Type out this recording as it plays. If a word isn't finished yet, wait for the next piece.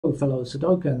Hello fellow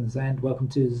Sudokans, and welcome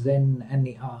to Zen and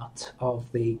the Art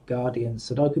of the Guardian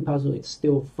Sudoku puzzle. It's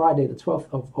still Friday the 12th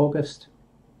of August,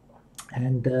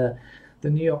 and the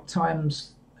New York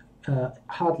Times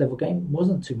hard level game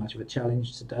wasn't too much of a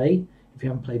challenge today. If you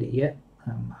haven't played it yet,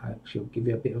 I shall give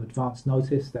you a bit of advance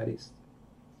notice that it's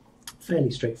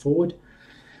fairly straightforward.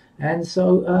 And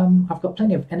so I've got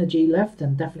plenty of energy left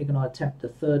and definitely going to attempt the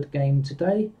third game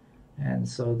today. And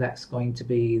so that's going to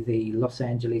be the Los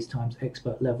Angeles Times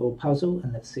expert level puzzle,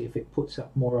 and let's see if it puts up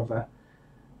more of a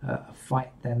fight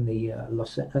than the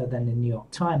New York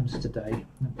Times today.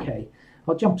 Okay,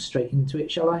 I'll jump straight into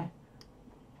it, shall I?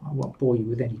 I won't bore you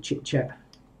with any chit chat.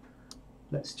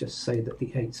 Let's just say that the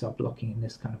 8s are blocking in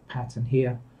this kind of pattern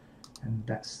here, and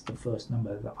that's the first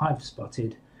number that I've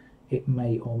spotted. It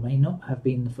may or may not have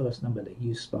been the first number that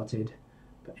you spotted,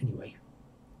 but anyway,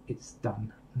 it's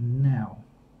done now.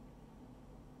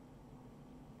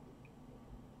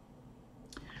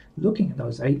 Looking at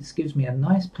those 8s gives me a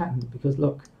nice pattern, because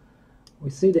look, we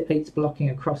see the 8s blocking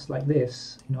across like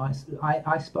this. You know,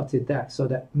 I spotted that, so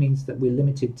that means that we're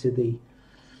limited to the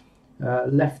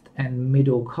left and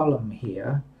middle column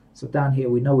here. So down here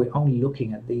we know we're only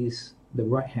looking at the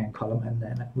right hand column, and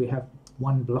then we have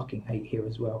one blocking 8 here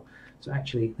as well. So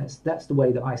actually that's the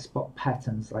way that I spot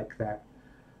patterns like that.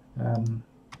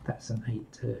 That's an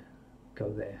 8 to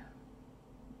go there.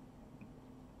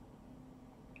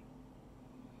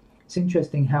 It's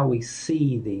interesting how we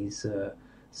see these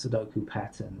Sudoku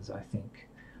patterns, I think.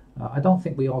 I don't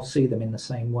think we all see them in the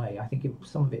same way. I think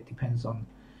some of it depends on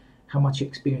how much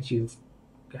experience you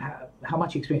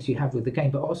have with the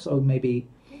game, but also maybe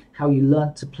how you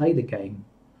learnt to play the game.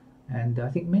 And I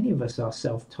think many of us are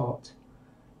self-taught,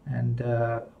 and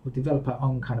we develop our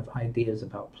own kind of ideas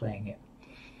about playing it.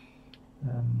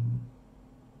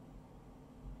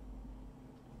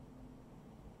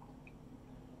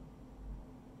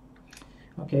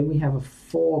 Okay, we have a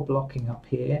 4 blocking up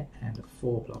here and a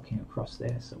 4 blocking across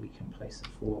there, so we can place a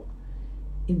 4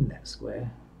 in that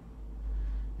square.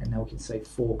 And now we can say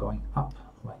 4 going up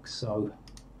like so,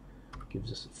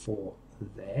 gives us a 4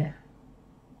 there.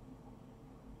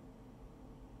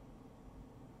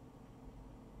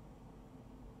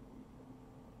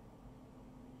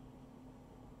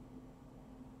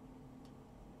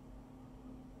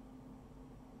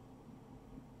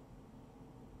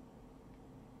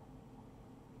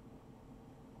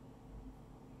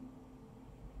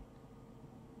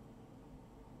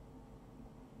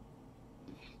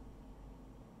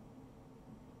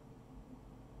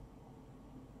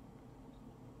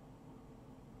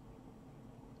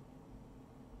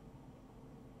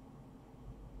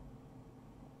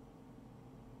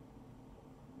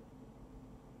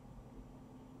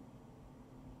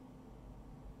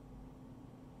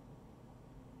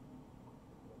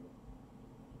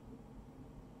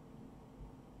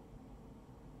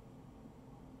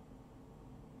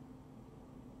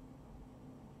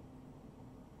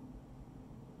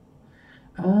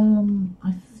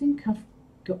 I think I've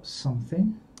got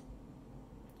something.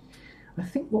 I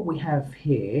think what we have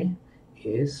here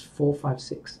is 4, 5,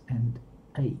 6 and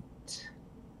 8.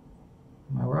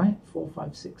 Am I right? 4,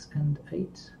 5, 6 and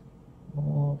 8.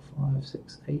 4, 5,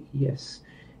 6, 8, yes.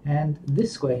 And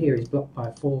this square here is blocked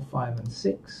by 4, 5 and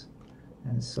 6,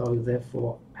 and so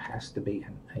therefore has to be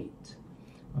an 8.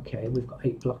 Okay, we've got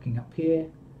 8 blocking up here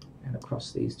and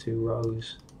across these 2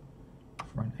 rows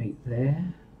for an 8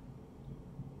 there.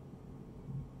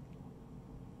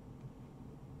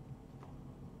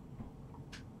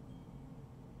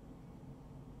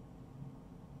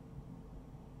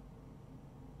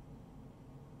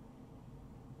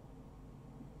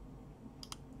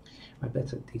 I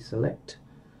better deselect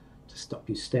to stop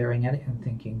you staring at it and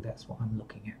thinking that's what I'm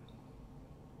looking at.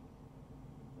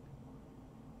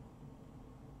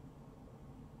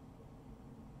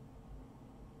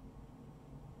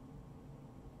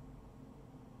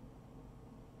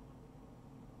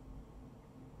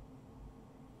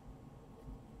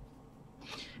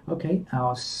 Okay,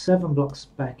 our 7 blocks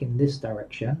back in this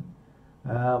direction,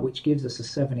 which gives us a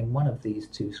 7 in one of these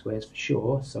 2 squares for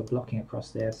sure, so blocking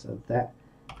across there, so that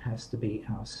has to be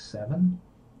our 7.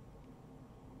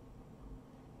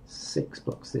 6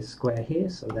 blocks this square here,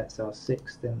 so that's our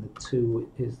 6. Then the 2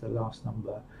 is the last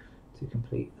number to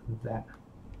complete that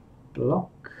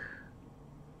block.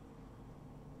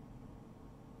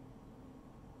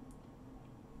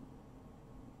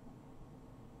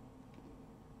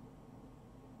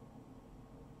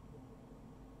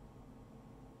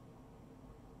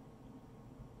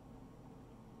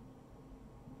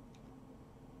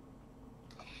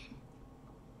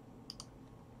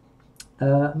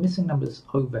 Missing numbers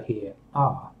over here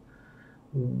are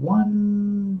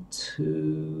 1,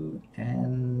 2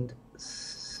 and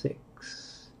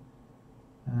 6,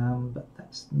 but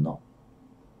that's not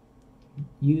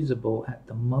usable at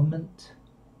the moment.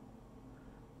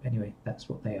 Anyway, that's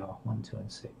what they are, 1, 2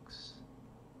 and 6.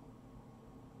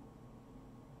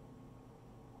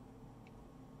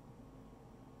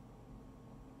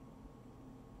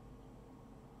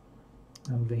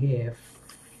 Over here,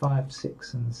 5,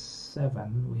 6 and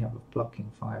 7, we have a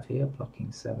blocking 5 here,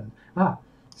 blocking 7.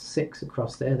 6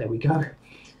 across there, there we go.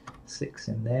 6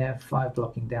 in there, 5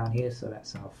 blocking down here, so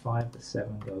that's our 5, the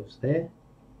 7 goes there.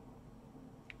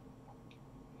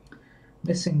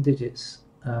 Missing digits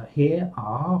here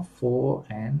are 4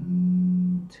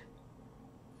 and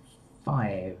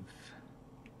 5.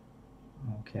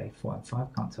 Okay, 4 and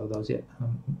 5, can't tell those yet.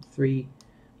 3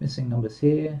 missing numbers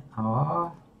here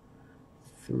are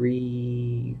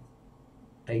 3,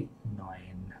 8,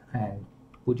 9. And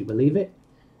would you believe it?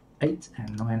 8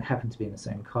 and 9 happen to be in the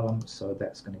same column, so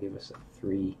that's going to give us a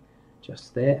 3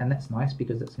 just there. And that's nice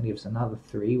because that's going to give us another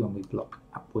 3 when we block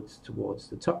upwards towards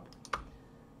the top.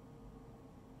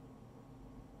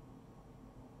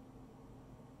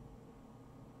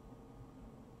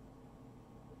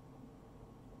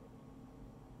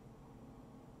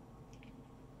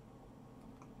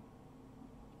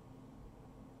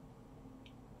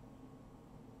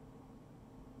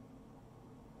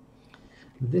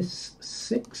 This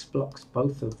 6 blocks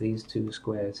both of these two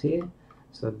squares here,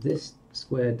 so this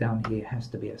square down here has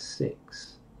to be a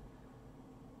 6.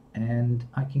 And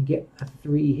I can get a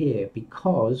 3 here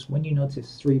because when you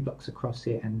notice 3 blocks across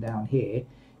here and down here,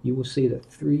 you will see that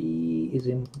 3 is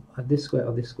in this square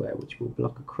or this square, which will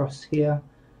block across here,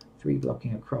 3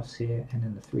 blocking across here, and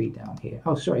then the 3 down here.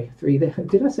 Oh, sorry, 3 there.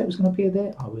 Did I say it was going to appear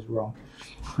there? I was wrong.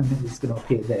 I meant it's going to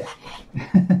appear there.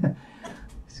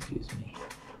 Excuse me.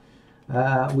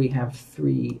 We have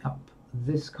 3 up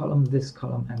this column,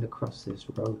 and across this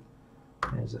row.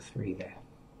 There's a 3 there.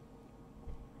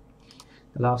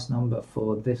 The last number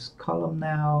for this column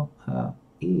now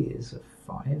is a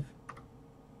 5.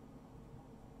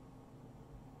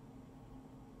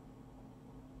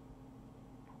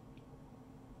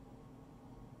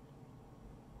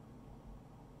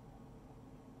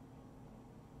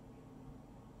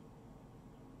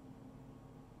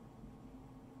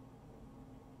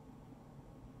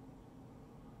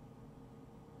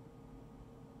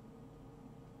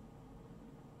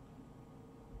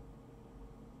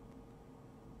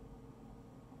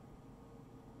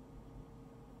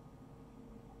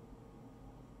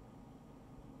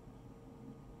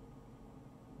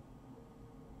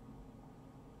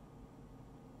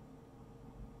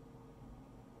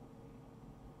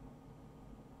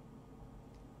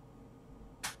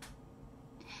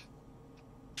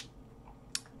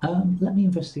 Let me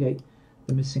investigate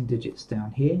the missing digits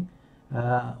down here.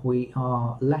 We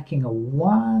are lacking a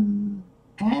 1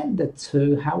 and a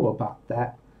 2. How about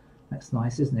that? That's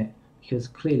nice, isn't it? Because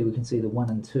clearly we can see the 1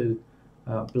 and 2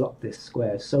 block this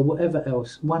square. So whatever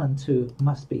else, 1 and 2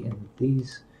 must be in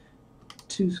these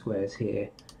 2 squares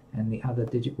here, and the other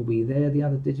digit will be there. The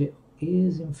other digit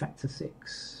is in fact a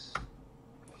 6.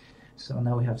 So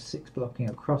now we have 6 blocking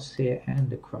across here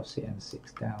and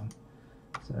 6 down.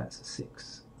 So that's a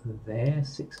 6 there,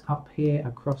 6 up here,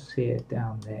 across here,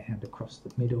 down there, and across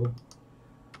the middle.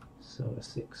 So a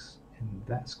 6 in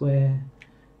that square.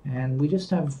 And we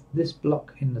just have this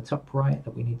block in the top right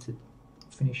that we need to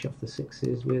finish off the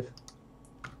 6s with.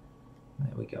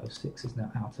 There we go, 6 is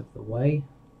now out of the way.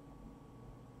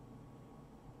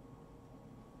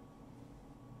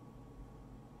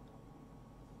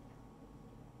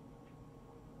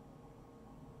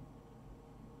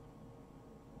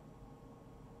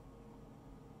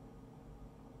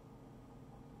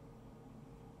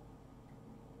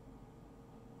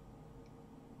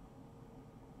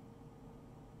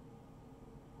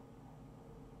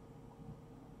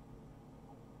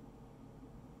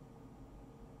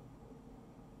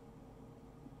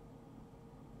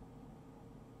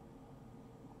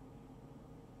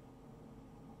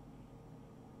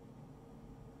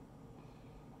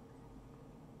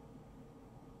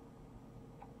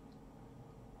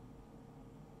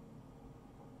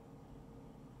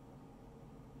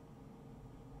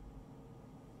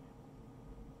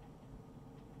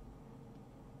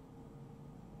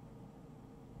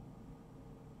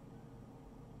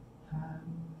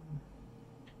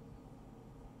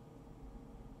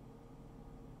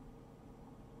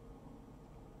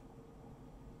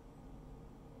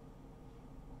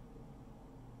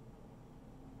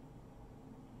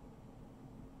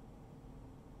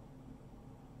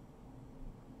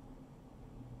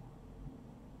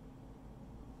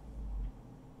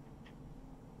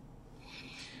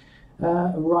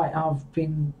 Right, I've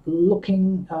been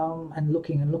looking and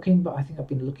looking and looking, but I think I've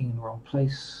been looking in the wrong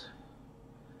place.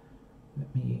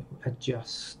 Let me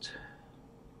adjust.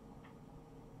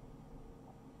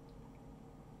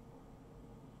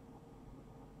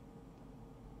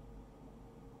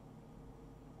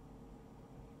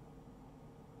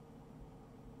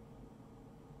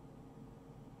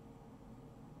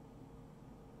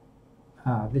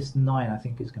 This 9 I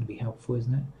think is going to be helpful,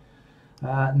 isn't it?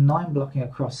 9 blocking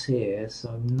across here,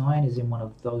 so 9 is in one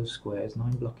of those squares.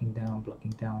 9 blocking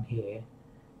down here.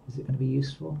 Is it going to be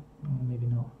useful? Oh, maybe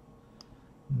not.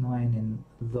 9 in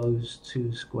those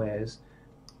 2 squares.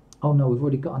 Oh no, we've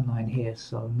already got a 9 here,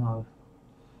 so no.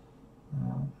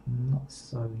 Not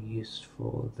so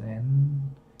useful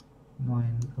then.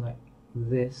 9 like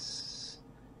this.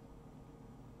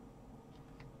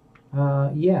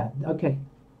 Yeah, okay.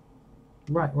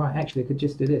 Right, actually I could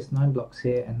just do this. 9 blocks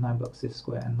here and 9 blocks this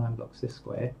square and 9 blocks this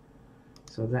square.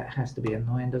 So that has to be a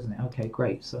 9, doesn't it? Okay,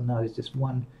 great. So now there's just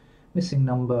one missing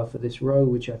number for this row,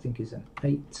 which I think is an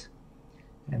 8.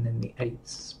 And then the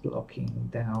 8's blocking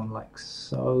down like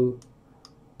so.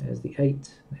 There's the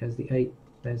 8, there's the 8,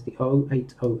 there's the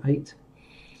 0808.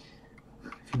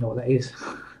 If you know what that is.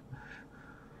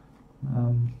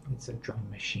 It's a drum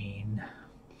machine.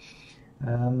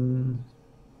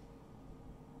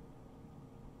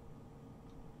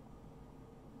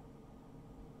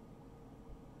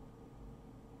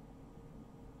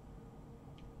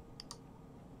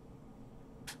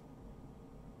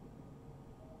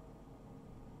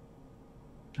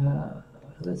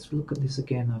 Let's look at this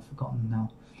again. I've forgotten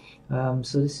now.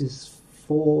 So this is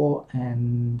 4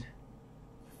 and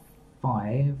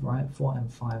 5, right? 4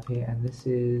 and 5 here, and this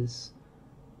is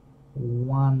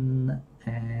 1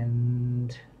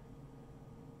 and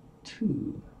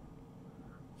 2.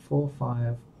 4,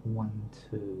 5, 1,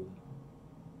 2.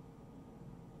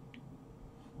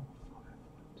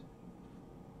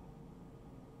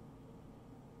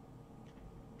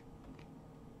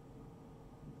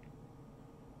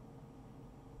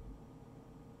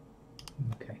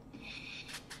 Okay.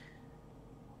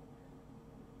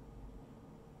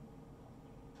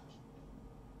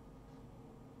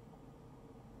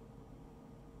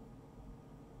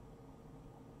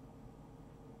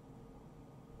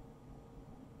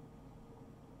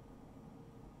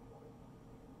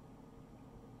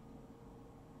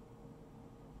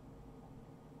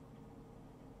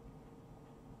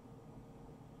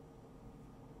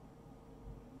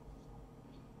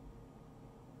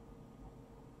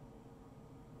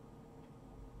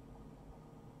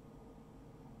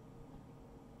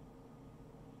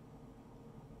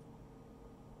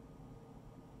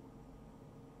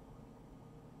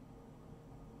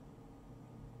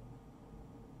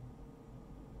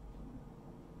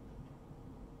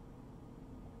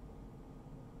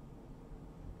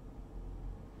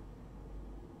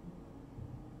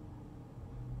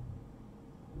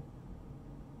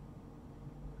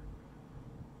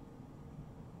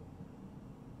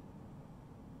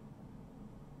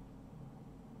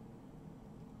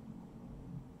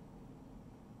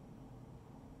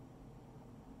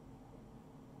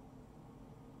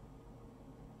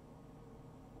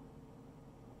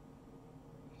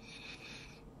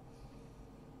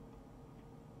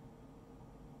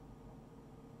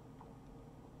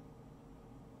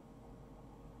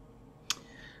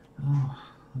 Oh,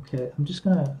 okay, I'm just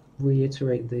going to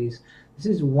reiterate these. This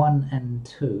is 1 and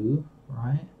 2,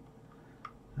 right?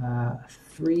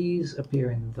 3's appear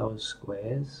in those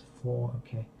squares. 4,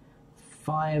 okay.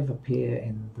 5 appear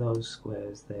in those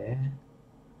squares there.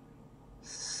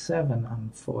 7,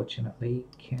 unfortunately,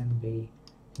 can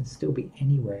still be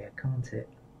anywhere, can't it?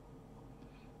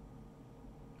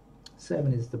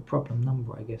 7 is the problem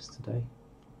number, I guess, today.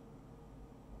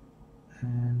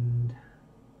 And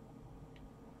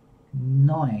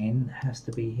 9 has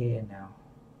to be here now.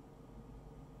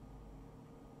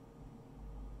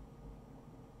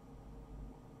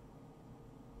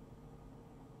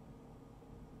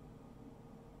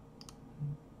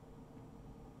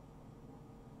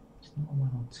 It's not 1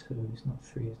 or 2, it's not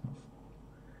 3, it's not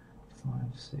 4,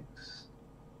 5, 6.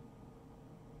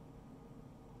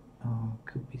 Oh,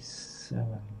 could be 7.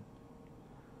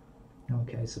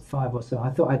 Okay, so 5 or so. I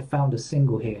thought I'd found a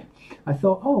single here. I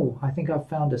thought, oh, I think I've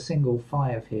found a single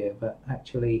 5 here, but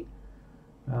actually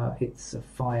it's a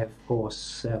 5 or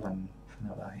 7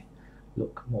 now that I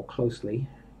look more closely.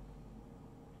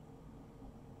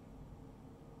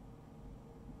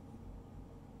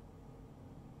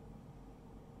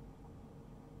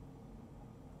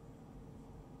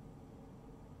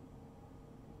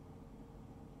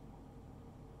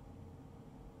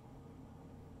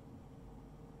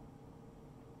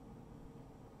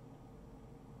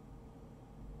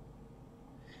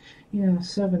 Yeah,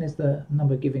 7 is the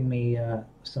number giving me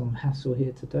some hassle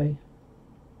here today.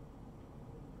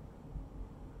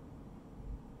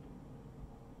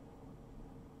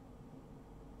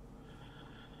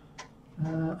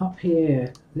 Up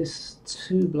here, this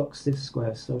 2 blocks this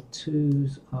square, so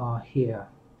 2s are here.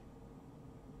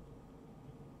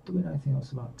 Do we know anything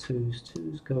else about 2s?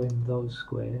 2s go in those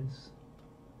squares.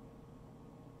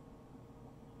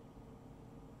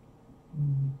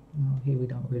 No, here we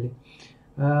don't really.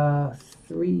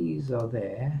 3s are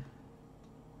there.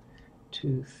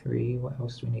 2, 3. What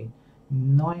else do we need?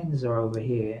 9s are over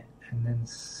here, and then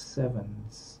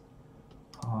 7s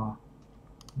are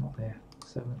not there.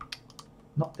 7,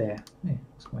 not there. Hey,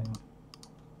 what's going on?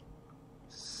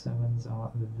 7s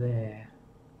are there.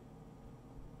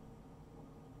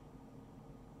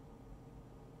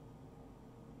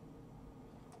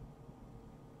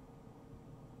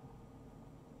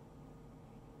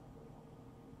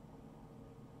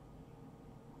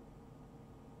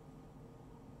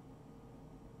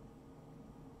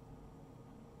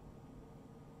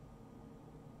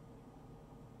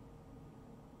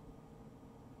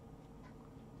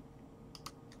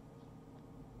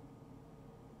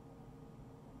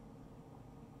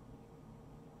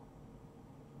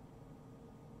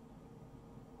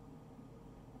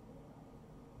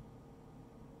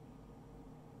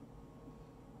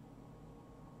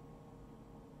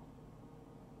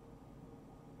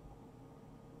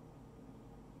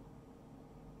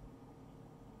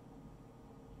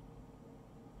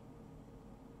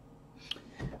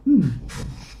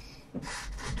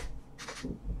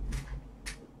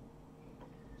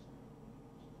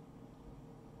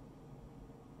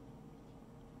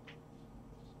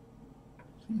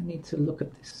 I need to look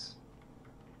at this.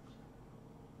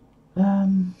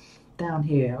 Down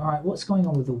here. Alright, what's going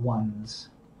on with the 1s?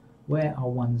 Where are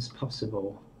 1s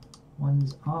possible?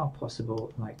 1s are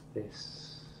possible like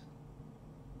this.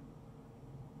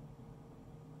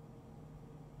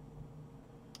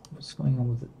 What's going on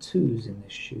with the 2s in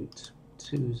this shoot?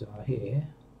 2s are here.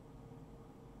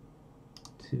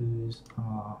 2s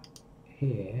are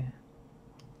here.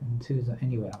 And 2s are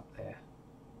anywhere up there.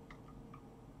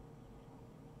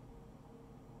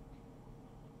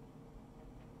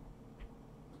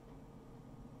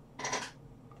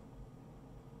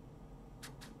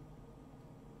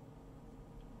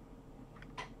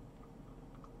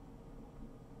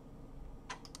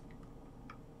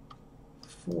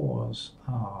 Fours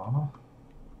are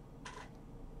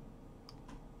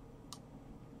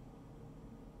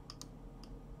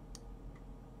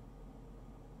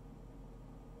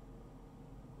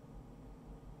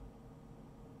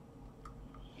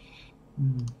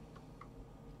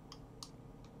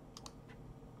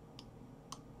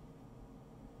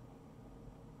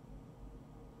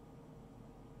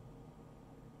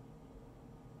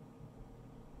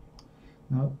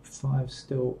no, 5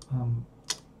 still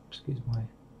excuse my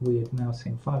weird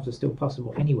mousing. 5s are still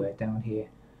possible anywhere down here,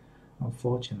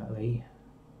 unfortunately.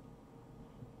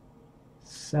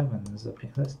 7s up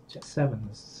here. Let's check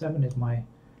 7s. 7 is the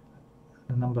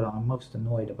number that I'm most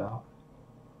annoyed about.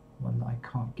 One that I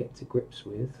can't get to grips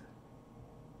with.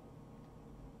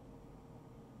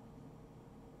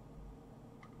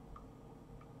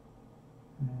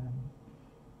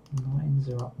 Nines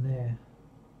are up there.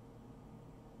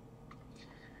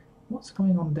 What's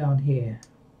going on down here?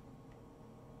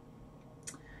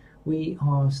 We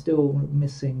are still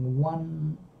missing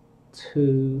 1,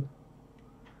 2,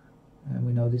 and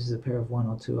we know this is a pair of 1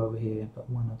 or 2 over here, but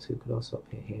 1 or 2 could also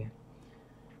appear here.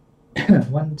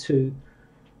 1, 2,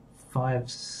 5,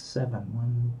 7.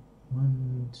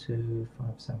 1, 2, 5,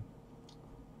 7.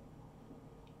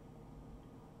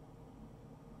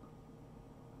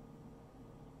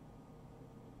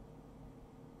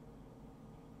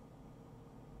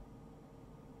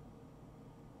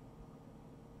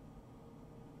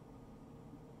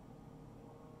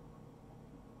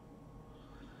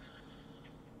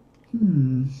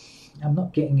 I'm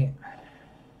not getting it.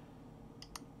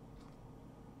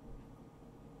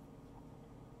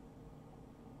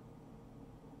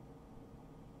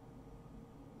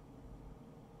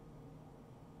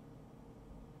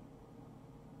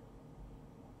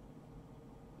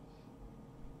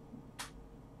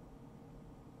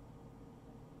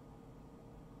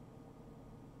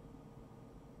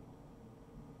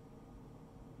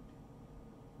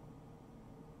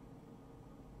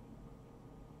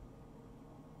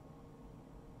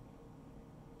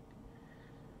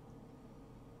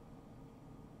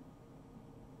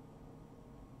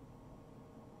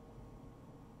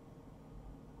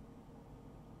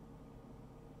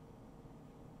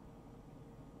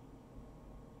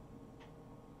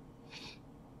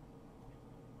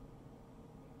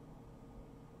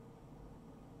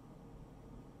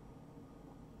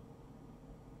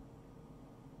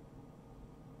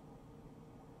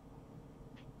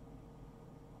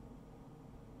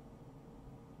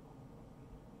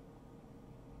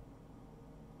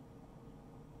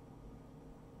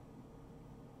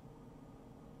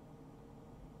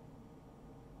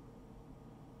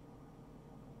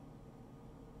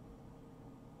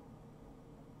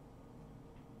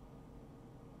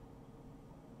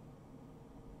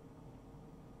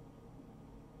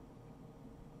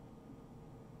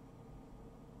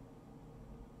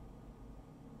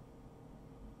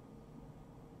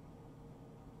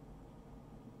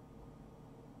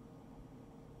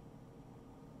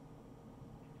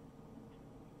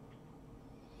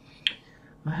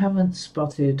 I haven't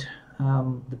spotted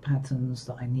the patterns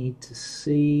that I need to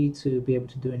see to be able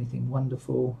to do anything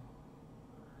wonderful.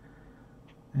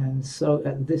 And so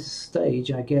at this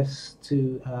stage, I guess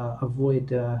to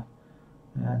avoid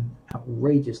an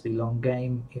outrageously long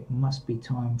game, it must be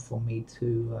time for me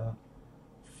to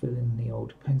fill in the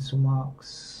old pencil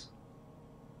marks.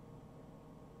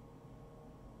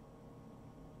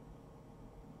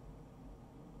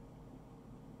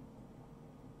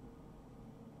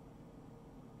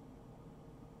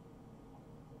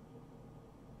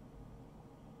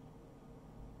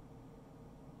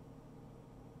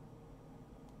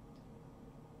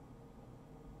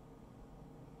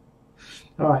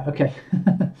 All right, okay.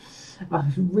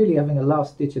 I'm really having a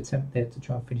last-ditch attempt there to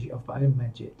try and finish it off, but I didn't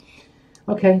manage it.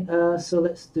 Okay, so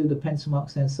let's do the pencil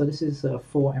marks then. So this is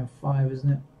 4 and 5,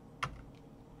 isn't it?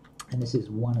 And this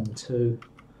is 1 and 2.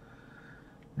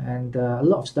 And a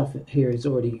lot of stuff here is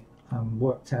already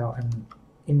worked out and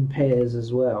in pairs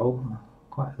as well.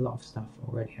 Quite a lot of stuff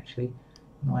already, actually.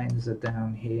 9s are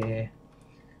down here,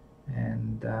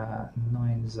 and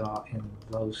 9s are in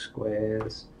those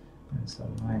squares. And so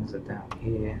 9s are down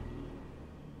here,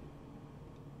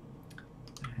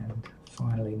 and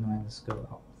finally 9s go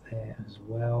up there as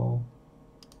well.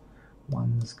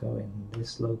 1s go in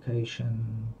this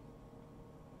location,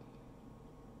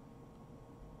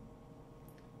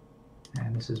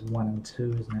 and this is 1 and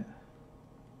 2, isn't it?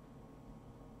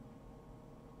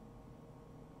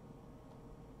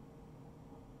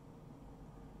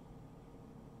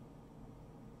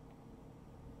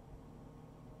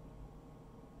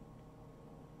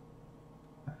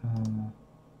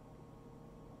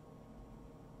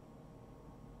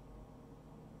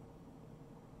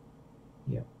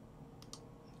 Yep.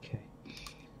 Okay.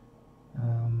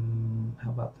 How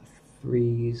about the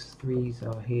 3s? 3s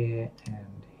are here and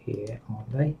here,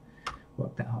 aren't they?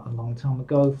 Worked that out a long time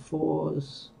ago.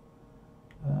 4s.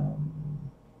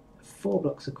 4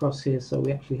 blocks across here, so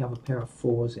we actually have a pair of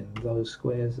 4s in those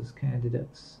squares as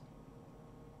candidates.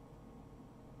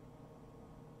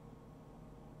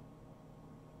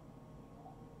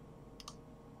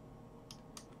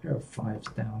 Pair of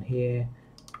 5s down here,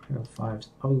 pair of 5s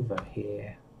over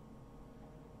here,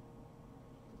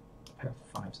 pair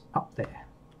of 5s up there.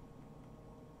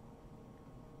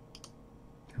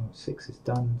 Oh, 6 is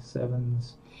done,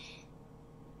 7s.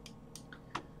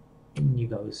 In you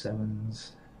go,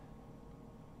 7s.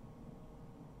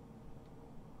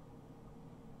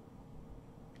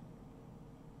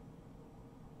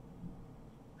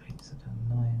 Eights are done,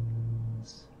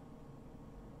 9s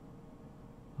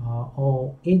are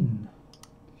all in.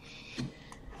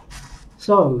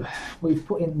 So we've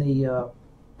put in the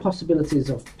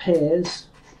possibilities of pairs,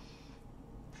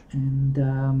 and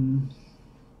I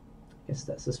guess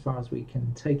that's as far as we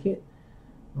can take it,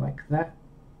 like that.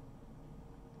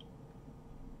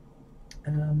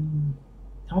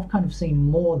 I've kind of seen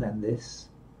more than this,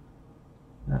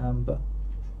 but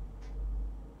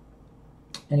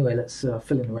anyway, let's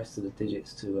fill in the rest of the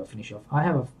digits to finish off. I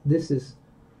have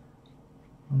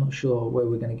I'm not sure where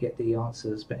we're going to get the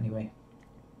answers, but anyway,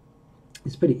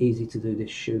 it's pretty easy to do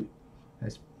this shoot.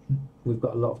 We've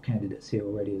got a lot of candidates here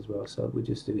already as well, so we'll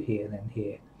just do here and then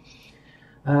here.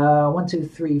 1, 2,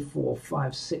 3, 4,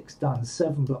 5, 6 done.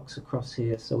 7 blocks across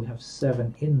here, so we have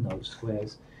 7 in those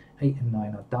squares. 8 and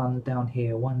 9 are done. Down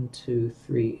here, 1, 2,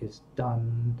 3 is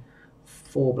done.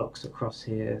 4 blocks across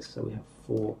here, so we have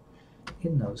 4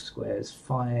 in those squares.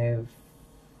 5,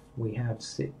 we have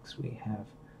 6, we have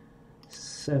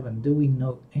 7. Do we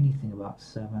know anything about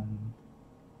 7?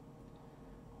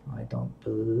 I don't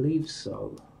believe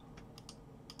so.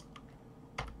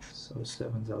 So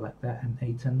 7s are like that, and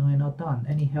 8 and 9 are done.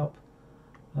 Any help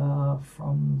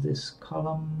from this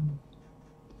column?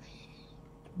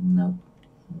 No.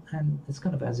 And it's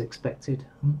kind of as expected.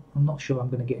 I'm not sure I'm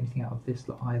going to get anything out of this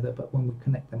lot either, but when we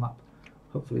connect them up,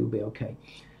 hopefully we'll be okay.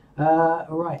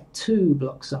 Right, 2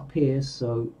 blocks up here,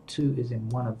 so 2 is in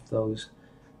one of those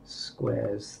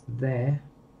squares there.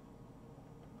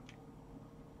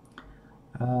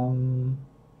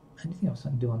 Anything else I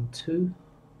can do on 2?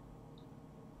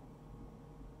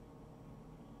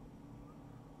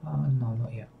 No,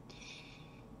 not yet.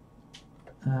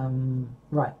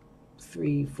 Right,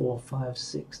 3, 4, 5,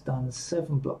 6 done.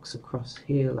 7 blocks across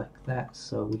here like that,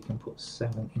 so we can put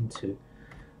 7 into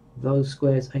those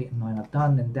squares. 8 and 9 are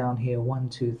done, and down here 1,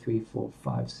 2, 3, 4,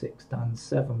 5, 6 done.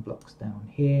 7 blocks down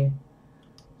here,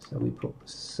 so we put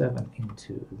 7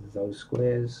 into those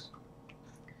squares,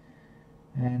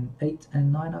 and 8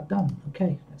 and 9 are done.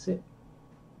 Okay, that's it.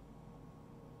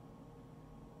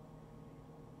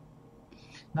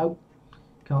 Nope,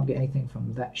 Can't get anything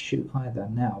from that chute either.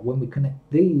 Now, when we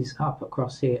connect these up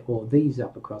across here, or these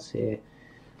up across here,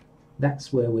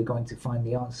 that's where we're going to find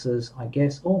the answers, I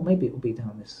guess. Or maybe it will be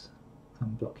down this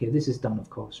block here. This is done, of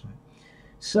course, right?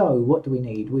 So what do we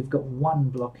need? We've got one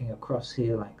blocking across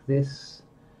here like this.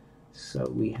 So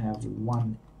we have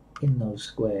one in those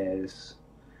squares.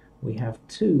 We have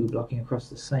two blocking across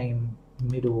the same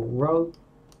middle row.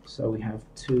 So we have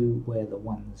two where the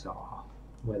ones are,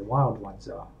 where the wild ones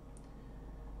are.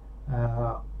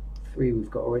 Three we've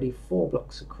got already. Four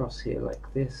blocks across here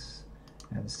like this.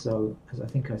 And so, as I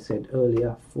think I said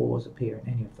earlier, fours appear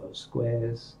in any of those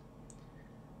squares.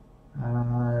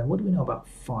 What do we know about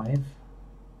 5?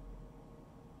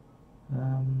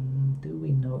 Do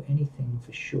we know anything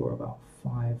for sure about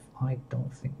 5? I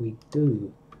don't think we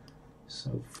do.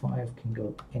 So 5 can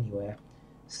go anywhere.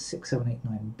 6, 7, 8,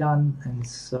 9 done. And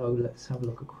so let's have a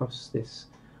look across this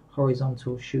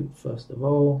horizontal chute first of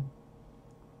all.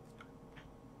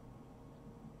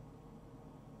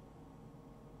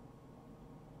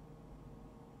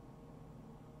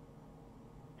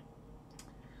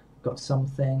 Got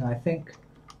something, I think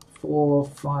 4,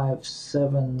 5,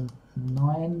 7,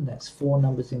 9. That's 4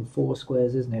 numbers in 4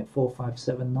 squares, isn't it? 4, 5,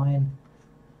 7, 9.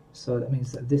 So that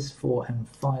means that this 4 and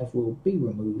 5 will be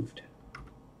removed,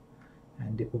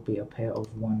 and it will be a pair of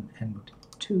 1 and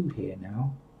 2 here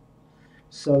now.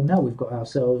 So now we've got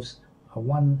ourselves a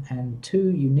 1 and 2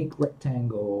 unique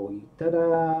rectangle.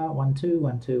 Ta-da! 1, 2,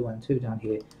 1, 2, 1, 2 down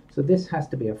here. So this has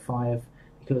to be a 5,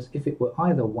 because if it were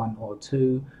either 1 or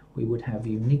 2, we would have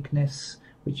uniqueness,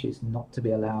 which is not to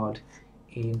be allowed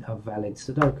in a valid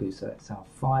Sudoku. So that's our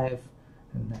 5,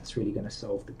 and that's really going to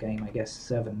solve the game. I guess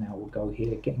 7 now will go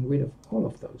here, getting rid of all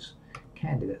of those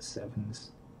candidate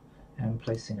 7s and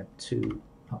placing a 2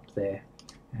 up there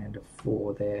and a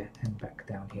 4 there and back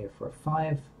down here for a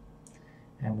 5.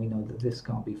 And we know that this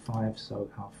can't be 5, so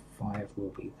our 5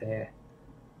 will be there.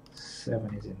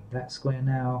 7 is in that square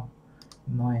now.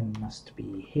 9 must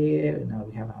be here. Now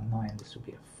we have our 9. This will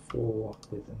be a 4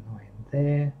 with a 9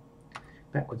 there.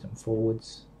 Backwards and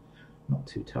forwards. Not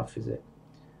too tough, is it?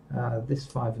 This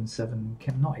 5 and 7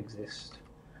 cannot exist.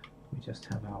 We just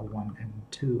have our 1 and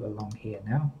 2 along here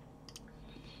now.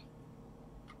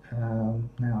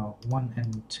 Now 1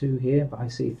 and 2 here, but I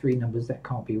see 3 numbers. That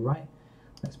can't be right.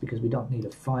 That's because we don't need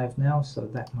a 5 now, so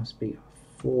that must be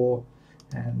a 4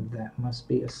 and that must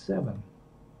be a 7.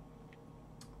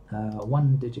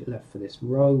 1 digit left for this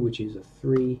row, which is a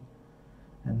 3,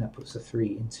 and that puts a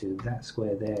 3 into that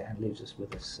square there and leaves us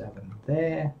with a 7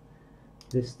 there.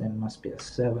 This then must be a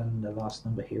 7. The last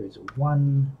number here is a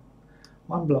 1.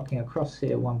 1 blocking across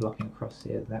here, 1 blocking across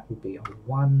here, that will be a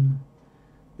 1.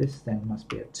 This then must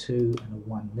be a 2 and a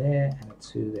 1 there, and a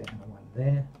 2 there and a 1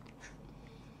 there.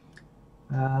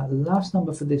 Last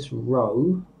number for this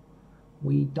row,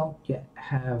 we don't yet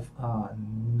have our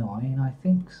 9, I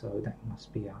think, so that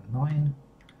must be our 9,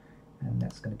 and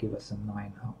that's going to give us a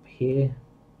 9 up here.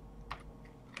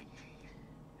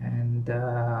 And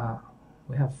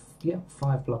we have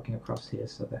 5 blocking across here,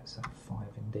 so that's a 5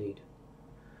 indeed.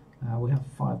 We have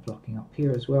 5 blocking up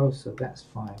here as well, so that's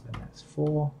 5 and that's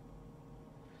 4.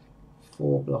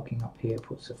 4 blocking up here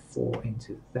puts a 4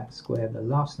 into that square. The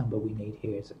last number we need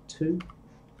here is a 2,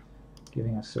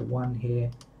 giving us a 1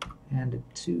 here and a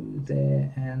 2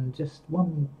 there, and just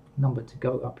 1 number to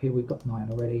go up here. We've got 9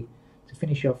 already. To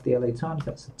finish off the LA Times,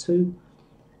 that's a 2.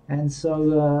 And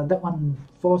so that one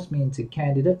forced me into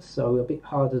candidates, so a bit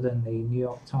harder than the New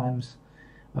York Times,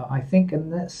 I think.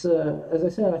 And that's, as I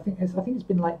said, I think it's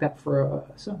been like that for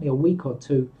certainly a week or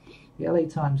two. The LA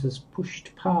Times has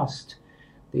pushed past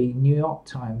the New York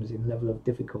Times in level of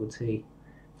difficulty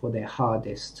for their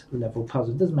hardest level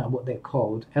puzzle. It doesn't matter what they're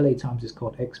called. LA Times is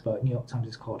called expert, New York Times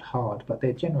is called hard, but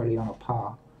they're generally on a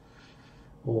par.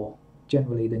 Or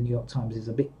generally the New York Times is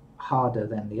a bit harder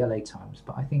than the LA Times,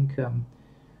 but I think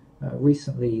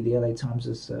recently the LA Times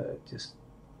has just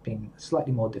been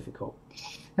slightly more difficult.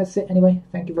 That's it anyway.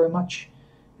 Thank you very much.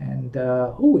 And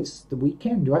oh, it's the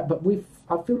weekend, right? But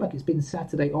I feel like it's been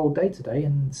Saturday all day today,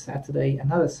 and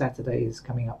another Saturday is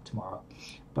coming up tomorrow.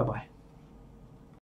 Bye bye.